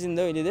 Umarım sizin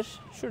de öyledir.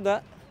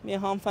 Şurada bir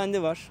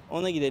hanımefendi var,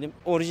 ona gidelim.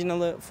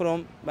 Orijinali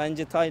from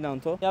bence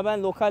Tayland o. Ya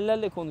ben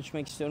lokallerle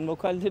konuşmak istiyorum.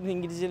 Lokallerin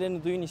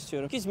İngilizcelerini duyun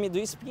istiyorum. Excuse me, do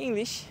you speak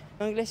English?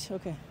 English?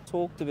 Okay.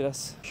 Soğuktu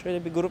biraz.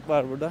 Şöyle bir grup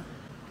var burada.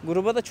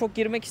 Gruba da çok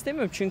girmek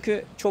istemiyorum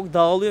çünkü çok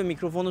dağılıyor,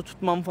 mikrofonu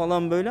tutmam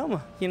falan böyle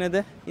ama yine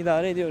de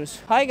idare ediyoruz.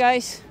 Hi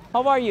guys,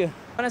 how are you?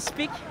 Wanna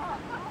speak?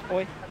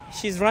 Oy.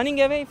 She's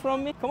running away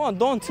from me. Come on,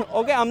 don't.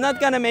 Okay, I'm not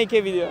gonna make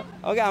a video.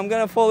 Okay, I'm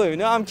gonna follow you.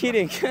 No, I'm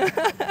kidding.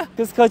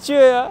 Kız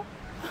kaçıyor ya.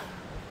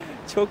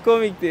 Çok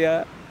komikti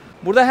ya.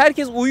 Burada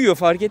herkes uyuyor,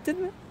 fark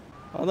ettin mi?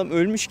 Adam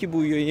ölmüş gibi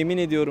uyuyor, yemin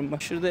ediyorum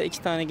bak. Şurada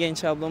 2 tane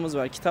genç ablamız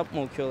var. Kitap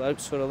mı okuyorlar,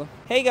 bir soralım.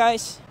 Hey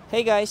guys.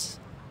 Hey guys.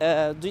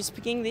 Do you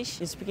speak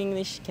English? You speak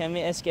English? Can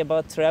we ask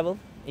about travel,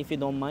 if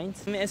you don't mind?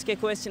 Can we ask a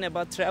question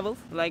about travel?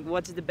 Like,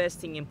 what is the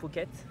best thing in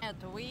Phuket?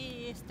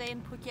 We stay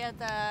in Phuket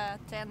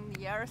 10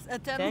 years.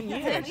 10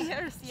 years? 10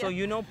 years, yeah. So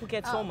you know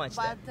Phuket so much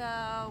then?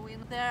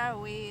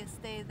 But we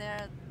stay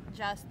there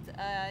just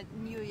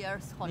New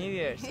Year's holiday. New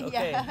Year's,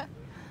 okay. Yeah.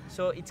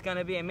 So it's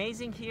gonna be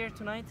amazing here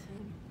tonight?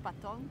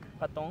 Patong.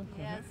 Patong?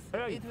 Yes.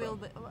 Where are you It from? will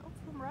be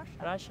from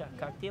Russia. Russia.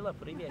 Cocktail,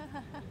 привет.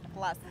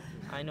 Plus.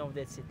 I know,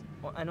 that's it.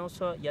 And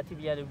also, я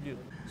тебя люблю.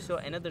 So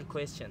another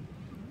question.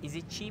 Is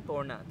it cheap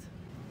or not?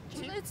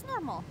 It's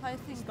normal, I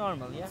think. It's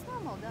normal, yeah? It's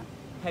normal, yeah.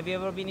 Have you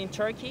ever been in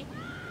Turkey?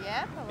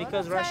 Yeah, a lot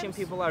Because of Russian times.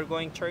 people are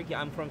going Turkey.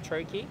 I'm from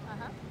Turkey.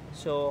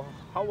 So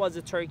how was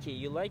the Turkey?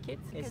 You like it?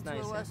 It's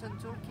nice. We was in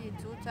Turkey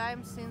 2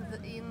 times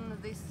in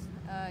this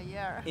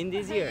year. In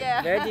this year?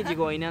 Yeah. Where did you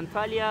go? In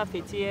Antalya,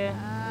 Fethiye,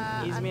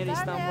 İzmir, Antalya,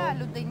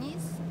 İstanbul?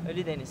 Ölüdeniz.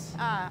 Ölüdeniz.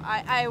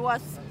 I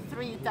was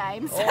 3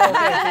 times Oh,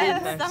 okay, 3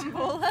 in times.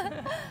 Istanbul.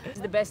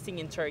 What's the best thing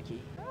in Turkey?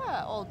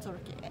 All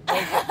Turkey.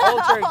 All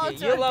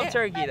Turkey. You love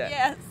Turkey then?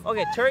 Yes.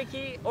 Okay,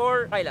 Turkey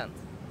or Thailand?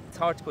 It's a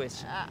hard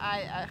question.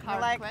 I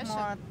hard like question.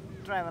 more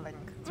traveling.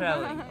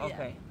 Traveling, Yeah.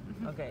 okay.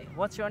 Okay,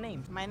 what's your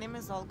name? My name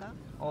is Olga.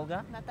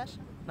 Olga? Natasha.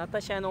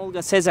 Natasha and Olga.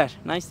 Sezer.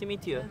 Nice to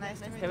meet you.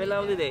 Nice to meet Have a you.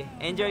 lovely day.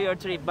 Enjoy your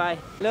trip. Bye.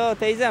 Hello,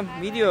 teyzem.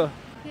 Video.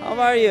 How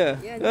are you?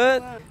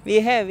 Good?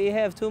 We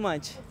have too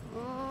much.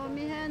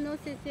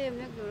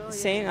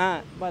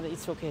 Same, but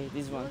it's okay.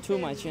 This one. Too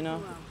much, you know.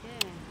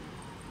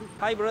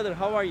 Hi, brother.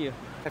 How are you?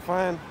 I'm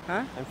fine.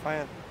 Huh? I'm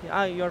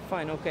fine. You're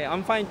fine. Okay,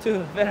 I'm fine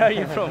too. Where are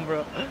you from,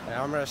 bro?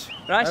 I'm Russian.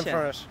 Russia? I'm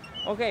from Russia.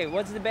 Okay,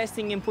 what's the best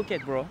thing in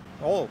Phuket, bro?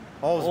 All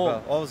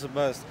the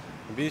best.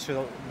 Beach is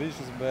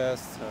the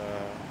best.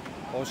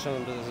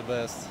 Ocean is the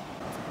best.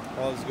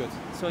 All is good.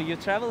 So you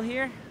travel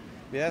here?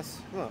 Yes.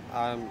 No,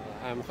 I'm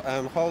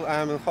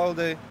on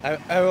holiday.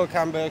 I will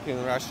come back in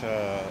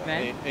Russia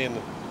When?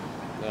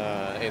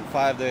 in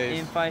 5 days.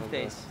 In 5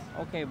 days.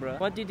 Okay, bro.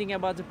 What do you think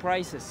about the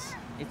prices?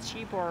 It's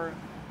cheap or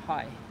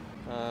high?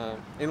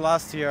 In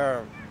last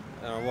year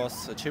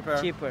was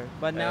cheaper. Cheaper,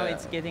 but now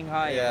it's getting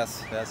higher.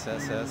 Yes. That's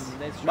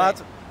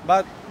right.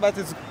 But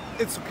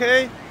it's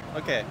okay.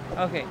 Okay.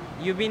 Okay.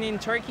 You've been in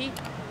Turkey?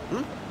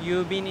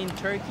 You've been in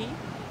Turkey?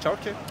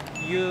 Turkey?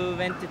 You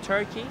went to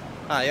Turkey?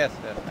 Yes.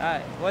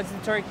 What's the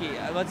Turkey?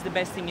 What's the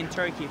best thing in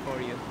Turkey for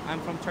you? I'm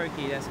from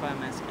Turkey, that's why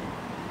I'm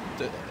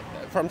asking.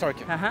 From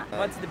Turkey.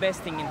 What's the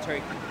best thing in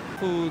Turkey?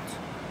 Food,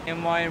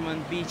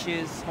 environment,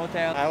 beaches,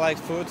 hotel. I like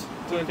food.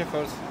 Turkey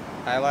food.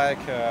 I like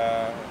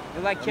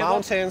You like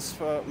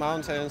kebab?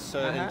 mountains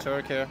in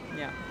Turkey.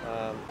 Yeah.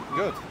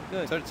 Good.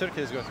 Good.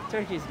 Turkey is good.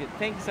 Turkey is good.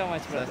 Thank you so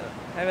much, brother.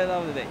 Have a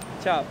lovely day.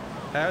 Ciao.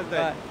 Have a day.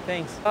 Bye.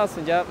 Thanks.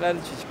 Alsın, cevap verdi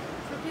çocuk.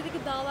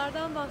 Türkiye'deki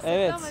dağlardan bahsetti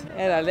Evet, ama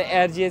herhalde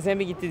Erciyes'e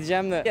mi gitti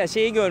diyeceğim de. Ya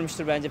şeyi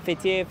görmüştür bence,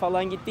 Fethiye'ye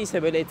falan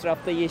gittiyse böyle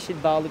etrafta yeşil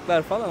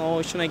dağlıklar falan, o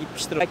hoşuna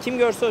gitmiştir. Ya kim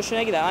görse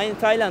hoşuna gider. Aynı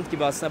Tayland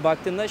gibi aslında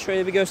baktığında,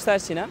 şöyle bir göster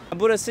Sinem.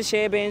 Burası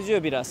şeye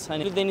benziyor biraz.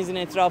 Hani denizin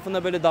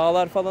etrafında böyle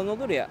dağlar falan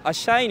olur ya.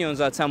 Aşağı iniyorsun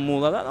zaten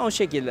Muğla'dan, o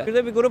şekilde.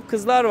 Burada bir grup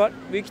kızlar var.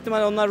 Büyük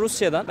ihtimal onlar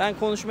Rusya'dan. Ben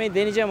konuşmayı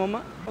deneyeceğim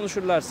ama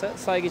konuşurlarsa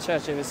saygı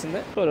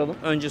çerçevesinde soralım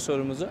önce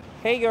sorumuzu.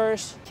 Hey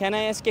girls, can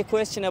I ask a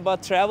question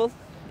about travel?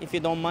 If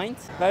you don't mind.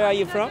 Where are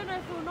you from? I don't know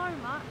if we'll know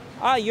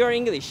much. You're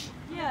English.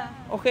 Yeah.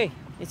 Okay,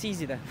 it's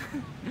easy then.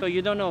 So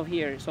you don't know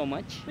here so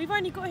much. We've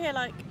only got here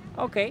like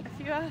Okay.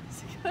 a few hours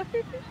ago.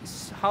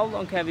 How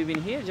long have you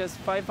been here? Just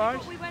 5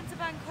 hours? We went to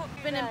Bangkok.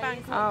 Been in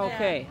Bangkok.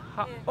 Okay.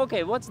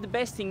 Okay, what's the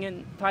best thing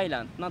in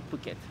Thailand, not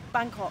Phuket?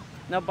 Bangkok.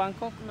 No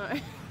Bangkok? No.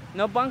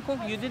 No Bangkok?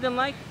 You didn't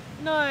like?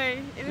 No,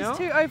 it was No?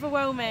 too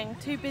overwhelming,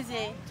 too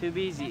busy. Too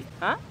busy.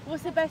 Huh?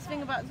 What's the best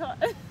thing about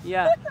Thailand?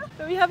 Yeah.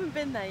 But we haven't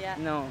been there yet.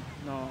 No,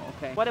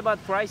 okay. What about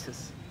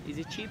prices? Is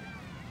it cheap?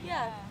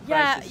 Yeah,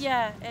 Prices.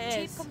 it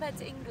Cheap is. compared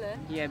to England.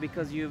 Yeah,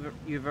 because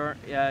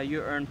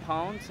you earn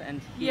pounds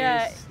and Yeah,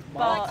 here's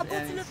but- baht Like a and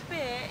bottle it's- of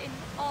beer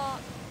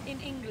in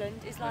England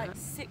is like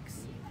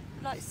 £6,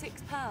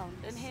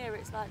 and here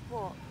it's like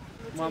what?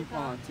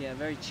 £1, yeah,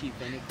 very cheap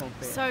when you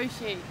compare. So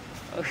cheap.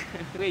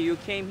 Okay. Wait, you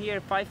came here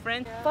 5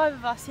 friends? 5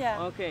 of us,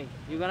 yeah. Okay,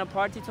 you gonna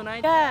party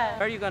tonight? Yeah.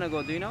 Where are you gonna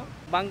go? Do you know?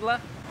 Bangla?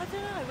 I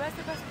don't know, where's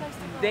the best place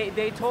to go?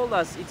 They told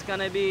us it's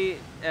gonna be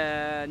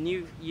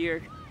New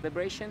Year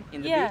celebration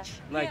in the Yeah, beach.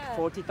 Like yeah.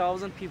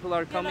 40,000 people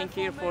are coming like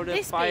here full for moon. the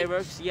This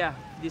fireworks. Yeah,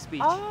 this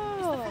beach. It's the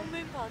Oh. full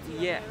moon party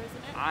on Yeah, here,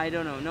 isn't it? I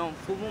don't know. No,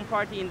 full moon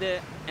party in the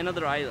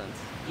another island.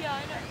 Yeah,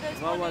 I know.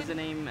 There's What one was the in...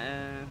 name?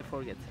 I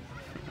forget.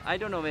 I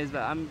don't know as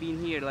well. I've been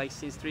here like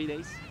since 3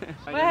 days.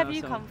 I Where don't have know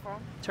you some- come from?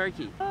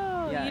 Turkey.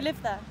 Oh, Yeah. you live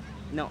there?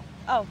 No,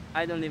 Oh.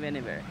 I don't live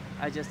anywhere.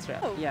 I just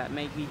travel. Oh. Yeah,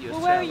 make videos.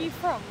 Well, where are travel. you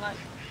from? Like,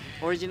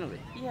 Originally,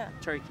 yeah.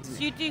 Turkey.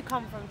 So you do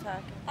come from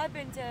Turkey? I've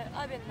been there.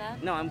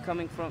 No, I'm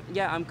coming from.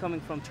 Yeah, I'm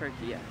coming from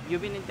Turkey. Yeah,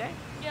 you've been in there.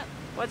 Yep.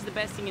 What's the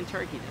best thing in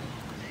Turkey then?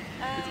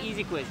 It's an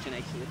easy question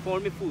actually. For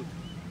me, food.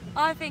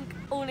 I think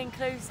all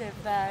inclusive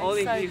there is All so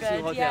inclusive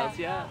good. hotels.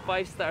 Yeah,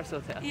 5 stars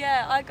hotel.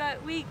 Yeah,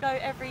 we go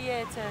every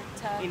year to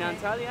Turkey. In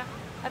Antalya.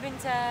 I've been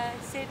to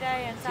Side,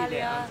 Antalya,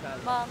 Antalya.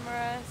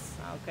 Marmaris,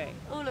 Okay.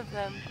 all of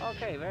them.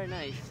 Okay, very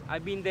nice.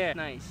 I've been there.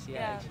 Nice.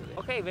 Yeah, actually.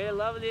 Okay, very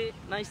lovely.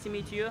 Nice to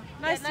meet you.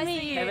 Nice to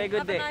meet you. Have a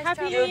good day. nice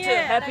Happy time. New You too.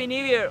 Year. Happy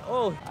New Year.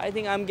 Oh, I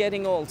think I'm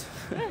getting old.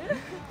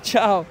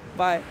 Ciao.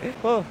 Bye.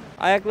 Oh,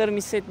 ayaklarımı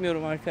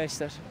hissetmiyorum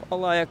arkadaşlar.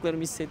 Vallahi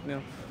ayaklarımı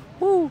hissetmiyorum.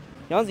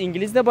 Yalnız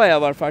İngiliz de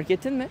bayağı var, fark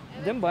ettin mi?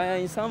 Değil mi? Bayağı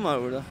insan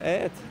var burada.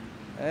 Evet.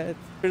 Evet.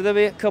 Burada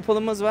bir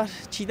kapalımız var.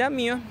 Çiğdem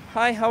mi yiyor?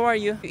 Hi, how are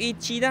you? You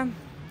eat çiğdem?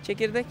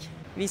 Çekirdek?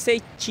 We say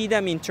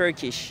çiğdem in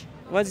Turkish.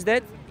 What's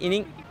that?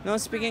 No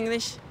speak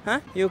English?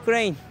 Huh?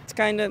 Ukraine. It's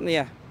kind of,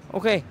 yeah.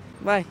 Okay.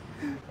 Bye.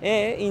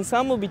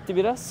 İnsan mı bitti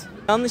biraz?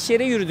 Yanlış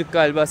yere yürüdük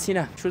galiba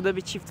Sinem. Şurada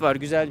bir çift var,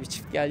 güzel bir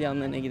çift. Gel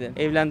yanlarına gidelim.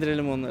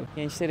 Evlendirelim onları.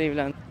 Gençler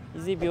evlen.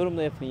 İzleyip yorum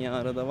da yapın ya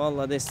arada.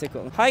 Vallahi destek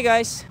olun. Hi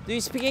guys. Do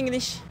you speak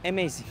English?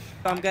 Amazing.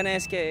 I'm gonna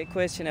ask a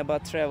question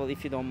about travel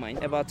if you don't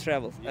mind. About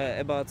travel.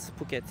 About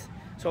Phuket.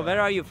 So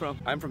where are you from?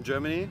 I'm from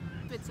Germany.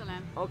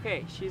 Switzerland.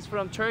 Okay, she's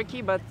from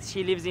Turkey but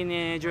she lives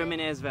in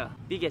Germany as well.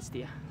 Wie geht's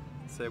dir?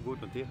 Sehr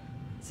gut und dir?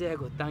 Sehr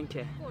gut, danke.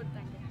 Good,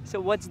 thank you. So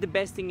what's the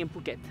best thing in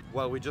Phuket?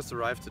 Well, we just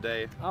arrived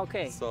today.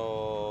 Okay.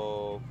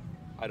 So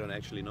I don't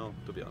actually know,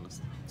 to be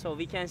honest. So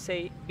we can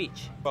say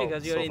beach Well,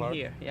 because you're so in far,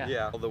 here. Yeah.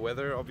 Yeah. The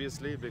weather,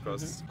 obviously,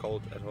 because it's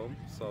cold at home.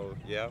 So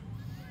yeah.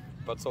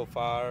 But so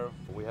far,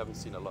 we haven't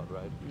seen a lot,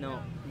 right? No.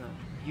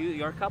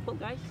 You're a couple,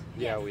 guys?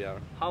 Yeah, we are.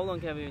 How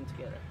long have you been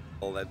together?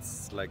 Well,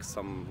 that's like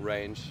some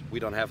range. We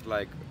don't have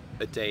like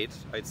a date,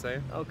 I'd say.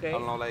 Okay. I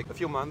don't know, like a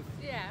few months.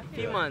 Yeah.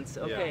 Few months.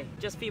 Okay.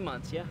 Just few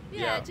months, yeah.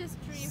 Yeah, just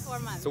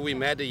 3-4 months. So we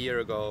met a year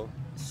ago.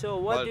 So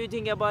what Well- do you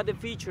think about the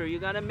future? You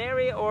gonna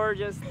marry or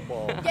just?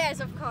 Well, Yes,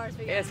 of course.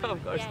 Yes,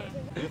 of course.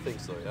 Yeah. you think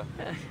so,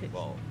 yeah?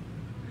 Well,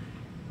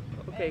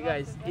 Okay,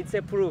 guys, it's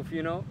a proof,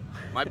 you know.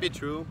 might be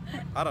true.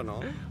 I don't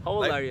know. How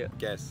old Like, are you?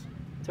 Guess.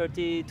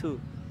 32.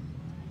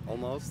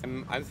 Almost.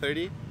 I'm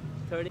 30.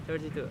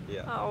 32.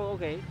 Yeah. Oh,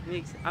 okay.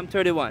 I'm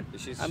 31.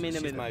 She's I'm in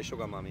the middle. my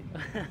sugar mommy,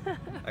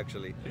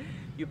 actually.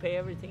 You pay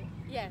everything?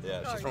 Yes, Yeah, of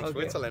she's course. from Okay.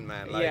 Switzerland,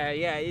 man. Like,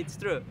 Yeah, it's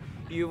true.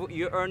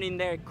 You earn in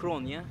there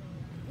kron, yeah?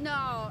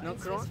 No, No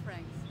it's kron? Swiss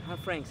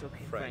francs. Francs,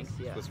 okay. francs,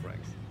 yeah. Swiss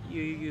francs.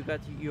 You got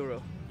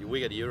euro. We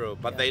get euro,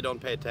 but Yeah. they don't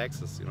pay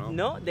taxes, you know?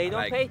 No, they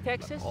don't Like, pay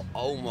taxes?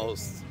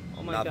 Almost.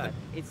 Oh my nothing. god,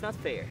 it's not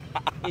fair.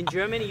 In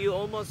Germany, you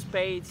almost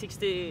pay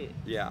 60.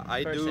 Yeah,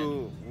 I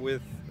do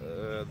with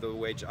the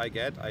wage I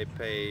get, I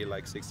pay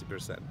like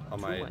 60% on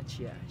Too my. much,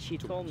 yeah. She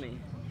told me.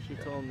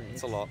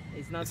 It's a lot.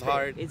 It's not It's fair.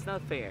 hard. It's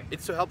not fair.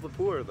 It's to help the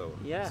poor, though.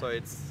 Yeah. So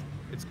it's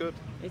good.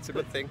 It's a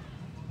good. good thing.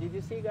 Did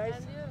you see, guys?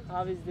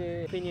 How is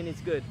the opinion?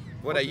 It's good.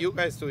 What are you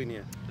guys doing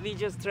here? We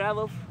just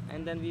travel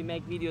and then we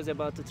make videos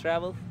about the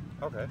travel.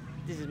 Okay.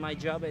 This is my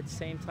job at the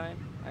same time.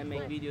 I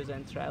make videos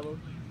and travel.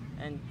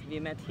 And we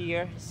met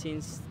here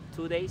since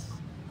 2 days.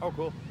 Oh,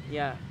 cool.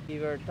 Yeah, we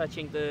were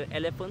touching the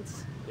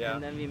elephants. Yeah.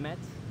 And then we met.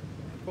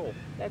 Cool.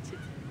 That's it.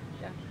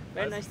 Yeah.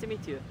 Very nice to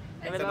meet you.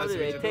 Have a Nice lovely to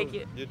day. meet Take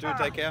you. it. You too.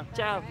 Take care.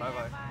 Ciao. Bye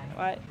bye.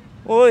 Bye.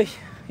 Oy,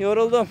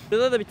 yoruldum.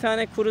 Burada da bir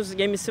tane kruz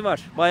gemisi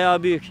var.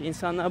 Bayağı büyük.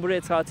 İnsanlar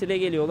buraya tatile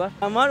geliyorlar.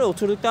 Ben var ya,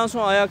 oturduktan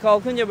sonra ayağa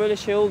kalkınca böyle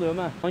şey oluyorum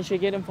ha. Kan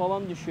şekerim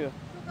falan düşüyor.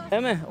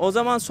 Değil mi? O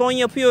zaman son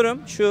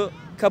yapıyorum şu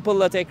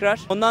couple'la tekrar.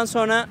 Ondan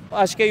sonra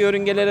başka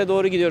yörüngelere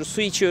doğru gidiyoruz.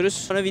 Su içiyoruz.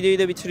 Sonra videoyu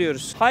da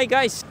bitiriyoruz. Hi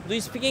guys, do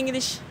you speak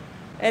English?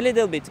 A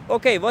little bit.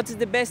 Okay, what is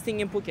the best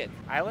thing in Phuket?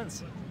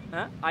 Islands?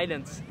 Huh?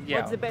 Islands. Yeah.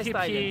 What's the best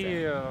PP,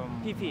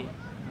 island? PP.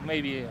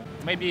 Maybe.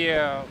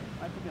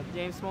 I forgot.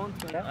 James Bond.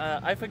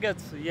 I forget.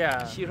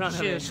 Yeah. She ran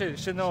away.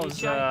 She knows She's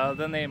shy.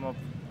 the name of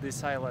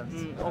this island.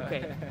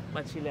 Okay,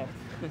 but she left.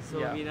 So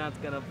Yeah. we're not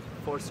gonna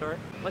force her.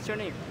 What's your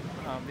name?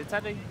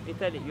 Vitaly.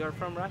 Vitaly. You're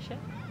from Russia?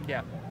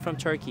 Yeah. From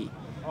Turkey.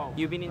 Oh,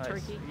 You've been in nice.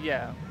 Turkey?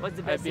 Yeah. What's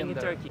the I've best been thing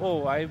in there. Turkey?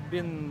 Oh, I've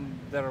been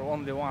there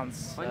only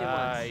once. Only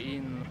once?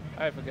 In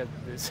I forget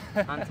this.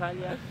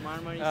 Antalya,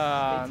 Marmaris,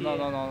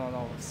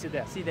 No.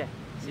 Side. Side.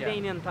 Side Yeah.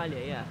 in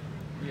Antalya, yeah.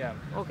 Yeah.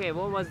 Okay,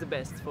 what was the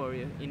best for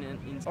you in?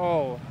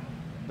 Oh,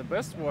 the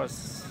best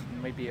was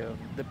maybe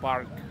the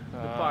park.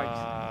 The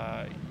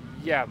park.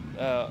 Yeah.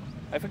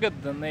 I forget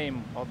the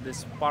name of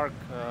this park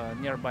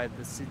nearby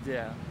the city.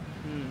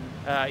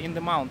 In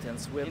the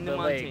mountains with In the the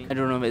lake. mountain. I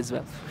don't know as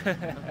well.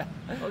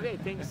 Okay,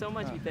 thank you so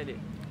much, Vitaly.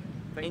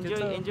 Thank you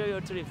too. Enjoy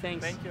your trip.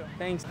 Thanks. Thank you.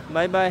 Thanks.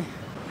 Bye bye.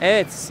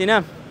 Evet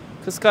Sinem.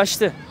 Kız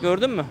kaçtı.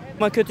 Gördün mü?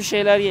 Ama kötü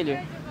şeyler geliyor.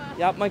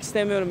 Yapmak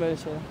istemiyorum böyle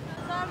şeyler.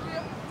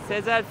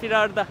 Sezer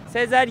firarda.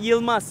 Sezer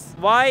Yılmaz.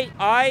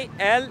 Y-I-L-M-A-Z-Z-Z-Z.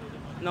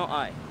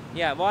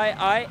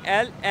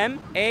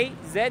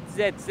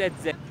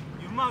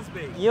 Yılmaz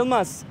Bey.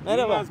 Yılmaz.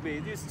 Merhaba. Yılmaz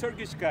Bey, this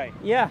Turkish guy.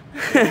 Yeah.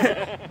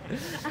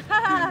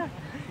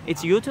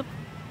 It's YouTube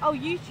Oh,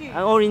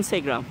 YouTube. or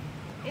Instagram.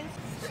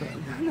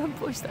 No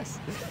puestas.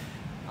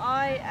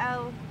 I-L.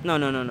 No.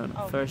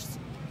 Oh. First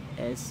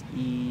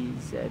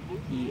S-E-Z-E-R.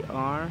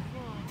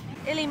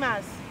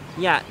 Yılmaz.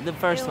 Yeah, the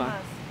first one.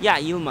 Yılmaz. Yeah,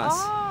 Yılmaz.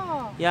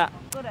 Oh. Yeah.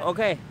 Got it.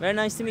 Okay, very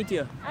nice to meet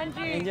you. And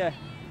you. Enjoy.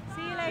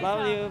 See you later.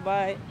 Love you.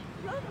 Bye.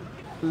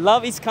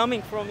 Love is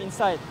coming from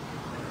inside.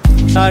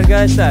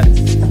 Arkadaşlar,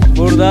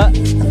 burada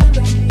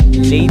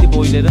Lady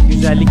Boy'ların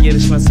güzellik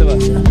yarışması var.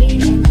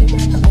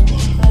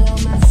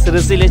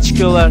 Sırasıyla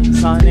çıkıyorlar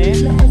sahneye.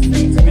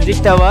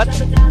 Müzik de var.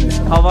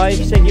 Havai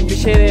fişek gibi bir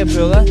şey de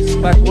yapıyorlar.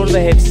 Bak burada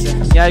hepsi.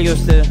 Gel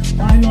göstereyim.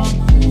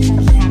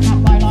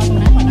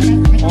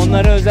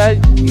 Onlara özel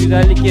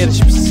güzellik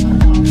yarışması.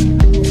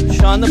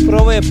 Şu anda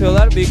prova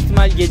yapıyorlar. Büyük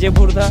ihtimal gece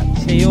burada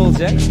şeyi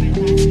olacak.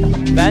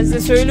 Ben size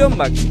söylüyorum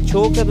bak.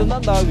 Çoğu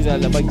kadından daha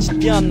güzeller. Bak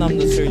ciddi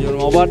anlamda söylüyorum.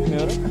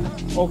 Abartmıyorum.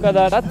 O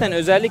kadar. Zaten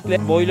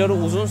özellikle boyları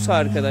uzunsa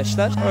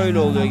arkadaşlar öyle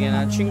oluyor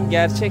genel. Çünkü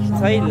gerçek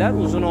Taylılar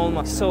uzun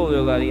olmaz. Kısa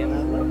oluyorlar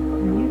genelde.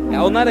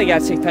 Ya onlar da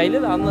gerçek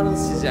Taylı da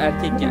anladınız siz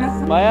erkek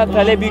yani. Bayağı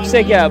talep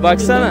yüksek ya.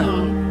 Baksana.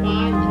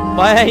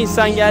 Bayağı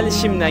insan geldi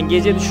şimdiden.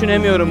 Gece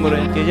düşünemiyorum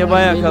burayı. Gece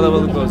bayağı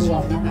kalabalık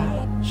olacak.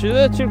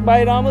 Şurada Türk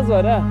bayrağımız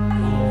var ha.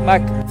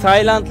 Bak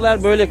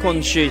Taylandlılar böyle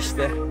konuşuyor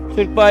işte.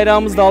 Türk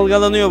bayrağımız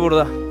dalgalanıyor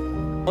burada.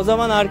 O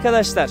zaman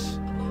arkadaşlar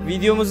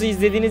videomuzu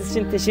izlediğiniz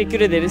için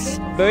teşekkür ederiz.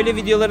 Böyle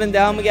videoların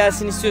devamı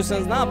gelsin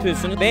istiyorsanız ne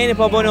yapıyorsunuz?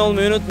 Beğenip abone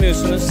olmayı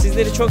unutmuyorsunuz.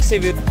 Sizleri çok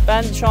seviyorum.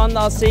 Ben şu anda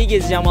Asya'yı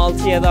gezeceğim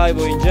 6-7 ay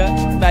boyunca.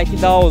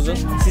 Belki daha uzun.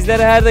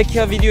 Sizlere her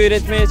dakika video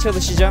üretmeye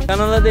çalışacağım.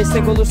 Kanala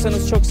destek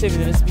olursanız çok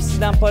seviniriz. Biz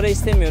sizden para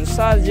istemiyoruz.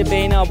 Sadece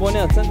beğeni,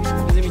 abone atın.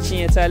 Bizim için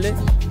yeterli.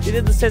 Bir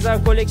de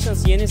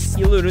Thesezarcollections yeni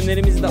yıl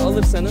ürünlerimizi de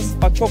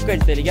alırsanız bak çok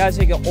kaliteli.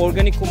 Gerçekten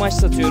organik kumaş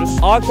satıyoruz.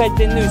 A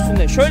kalitenin de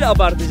üstünde. Şöyle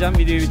abartacağım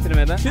videoyu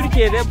bitirmeden.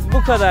 Türkiye'de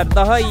bu kadar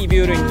daha iyi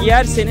bir ürün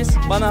giyerseniz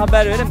bana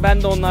haber verin.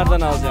 Ben de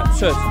onlardan alacağım.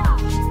 Söz.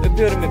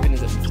 Öpüyorum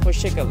hepinizi.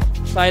 Hoşçakalın.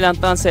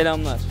 Tayland'dan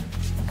selamlar.